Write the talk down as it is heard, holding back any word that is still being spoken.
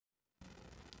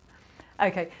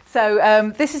Okay,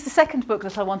 so this is the second book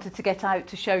that I wanted to get out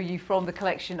to show you from the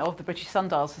collection of the British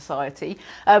Sundial Society.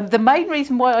 The main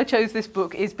reason why I chose this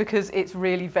book is because it's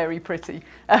really very pretty.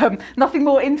 Nothing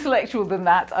more intellectual than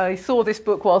that. I saw this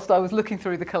book whilst I was looking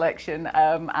through the collection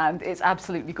and it's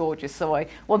absolutely gorgeous, so I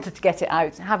wanted to get it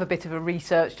out, have a bit of a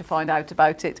research to find out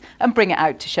about it and bring it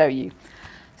out to show you.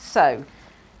 So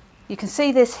you can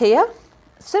see this here.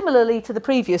 Similarly to the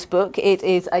previous book, it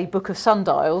is a book of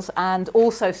sundials, and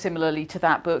also similarly to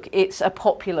that book, it's a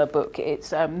popular book.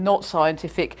 It's not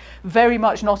scientific, very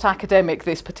much not academic,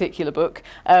 this particular book,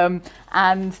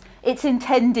 and it's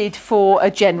intended for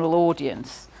a general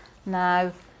audience.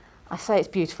 Now, I say it's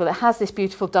beautiful. It has this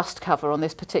beautiful dust cover on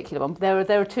this particular one.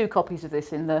 There are two copies of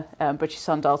this in the British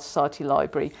Sundial Society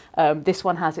library. This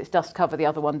one has its dust cover, the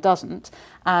other one doesn't,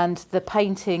 and the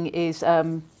painting is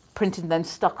printed and then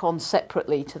stuck on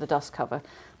separately to the dust cover.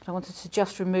 But I wanted to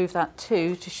just remove that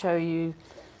too to show you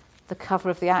the cover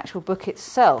of the actual book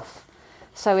itself.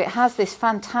 So it has this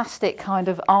fantastic kind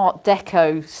of Art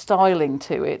Deco styling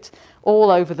to it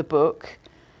all over the book,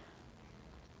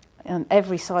 on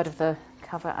every side of the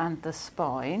cover and the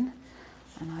spine.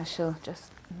 And I shall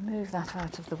just move that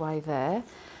out of the way there.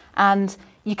 And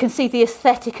you can see the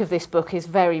aesthetic of this book is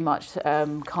very much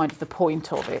kind of the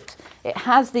point of it. It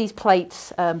has these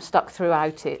plates stuck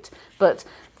throughout it, but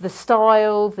the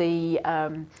style, the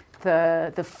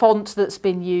font that's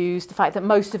been used, the fact that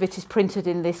most of it is printed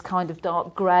in this kind of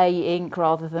dark grey ink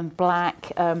rather than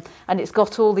black, and it's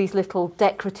got all these little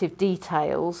decorative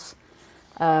details.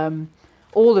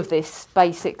 All of this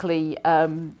basically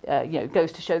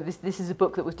goes to show this is a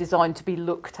book that was designed to be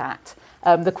looked at.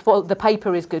 The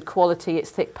paper is good quality, it's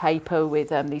thick paper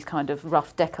with these kind of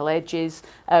rough decal edges.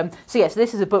 So yes,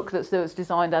 this is a book that's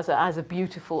designed as a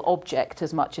beautiful object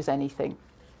as much as anything.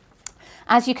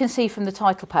 As you can see from the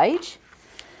title page,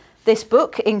 this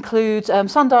book includes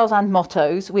sundials and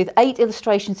mottos with 8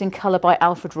 illustrations in colour by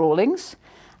Alfred Rawlings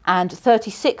and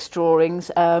 36 drawings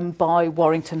by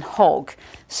Warrington Hogg.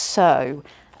 So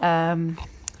the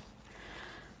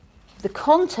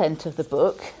content of the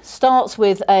book starts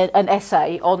with an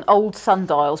essay on old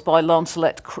sundials by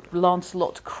Lancelot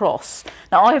Cross.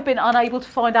 Now, I have been unable to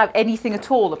find out anything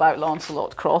at all about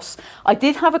Lancelot Cross. I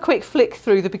did have a quick flick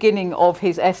through the beginning of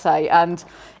his essay, and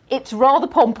it's rather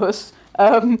pompous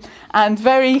and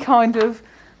very kind of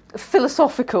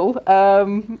philosophical,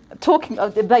 talking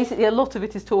basically a lot of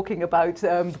it is talking about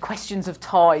questions of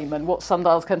time and what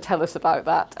sundials can tell us about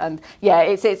that, and yeah,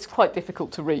 it's quite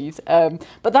difficult to read,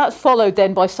 but that's followed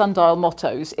then by sundial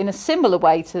mottos in a similar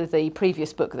way to the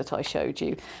previous book that I showed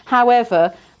you.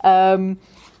 However,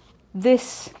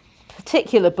 this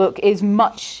particular book is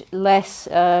much less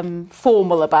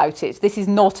formal about it. This is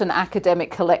not an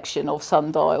academic collection of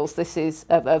sundials. This is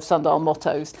of sundial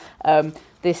mottos.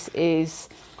 This is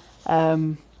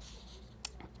so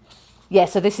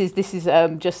this is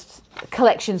just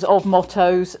collections of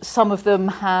mottos. Some of them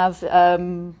have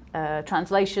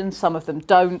translations, some of them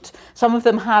don't. Some of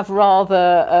them have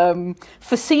rather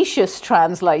facetious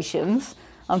translations.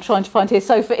 I'm trying to find here.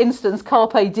 So, for instance,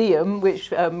 Carpe Diem,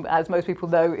 which, as most people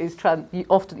know, is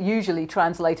usually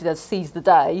translated as "seize the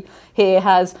day," here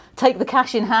has "take the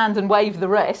cash in hand and wave the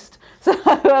rest." So,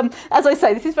 as I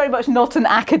say, this is very much not an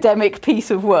academic piece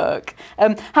of work.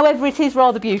 However, it is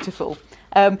rather beautiful.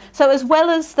 So, as well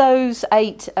as those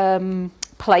 8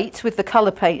 plates with the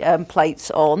colour plates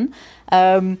on,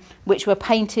 which were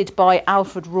painted by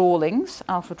Alfred Rawlings.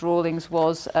 Alfred Rawlings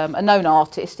was a known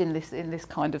artist in this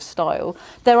kind of style.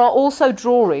 There are also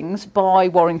drawings by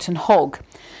Warrington Hogg.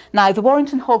 Now, the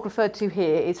Warrington Hogg referred to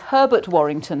here is Herbert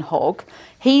Warrington Hogg.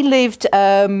 He lived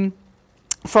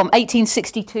from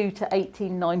 1862 to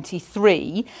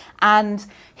 1893, and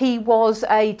he was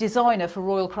a designer for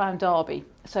Royal Crown Derby.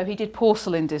 So he did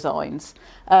porcelain designs.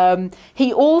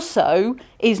 He also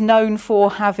is known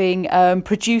for having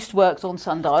produced works on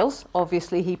sundials.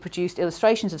 Obviously, he produced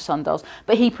illustrations of sundials,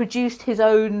 but he produced his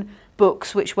own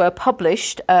books, which were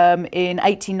published in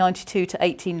 1892 to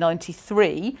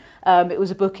 1893. It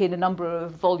was a book in a number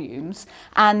of volumes,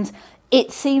 and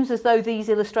it seems as though these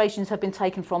illustrations have been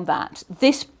taken from that.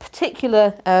 This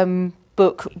particular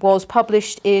book was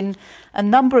published in a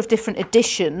number of different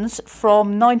editions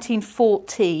from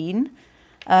 1914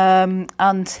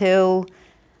 until...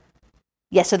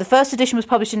 Yeah, so the first edition was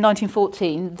published in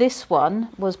 1914. This one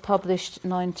was published in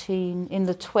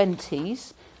the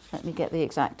 20s. Let me get the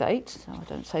exact date so I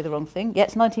don't say the wrong thing. Yeah,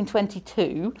 it's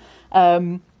 1922.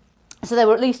 So there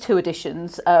were at least 2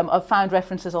 editions. I've found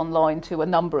references online to a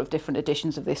number of different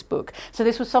editions of this book. So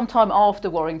this was sometime after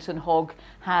Warrington Hogg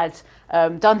had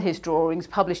done his drawings,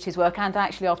 published his work, and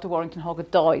actually after Warrington Hogg had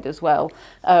died as well.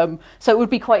 So it would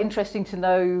be quite interesting to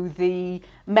know the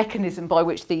mechanism by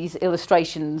which these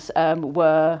illustrations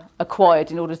were acquired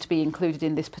in order to be included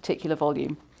in this particular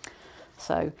volume.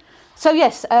 So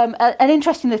yes, an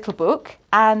interesting little book,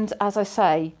 and as I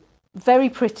say, very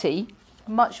pretty.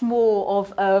 Much more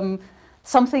of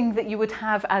something that you would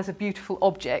have as a beautiful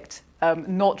object,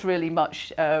 not really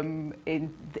much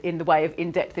in the way of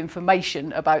in-depth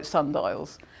information about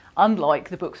sundials, unlike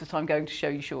the books that I'm going to show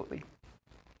you shortly.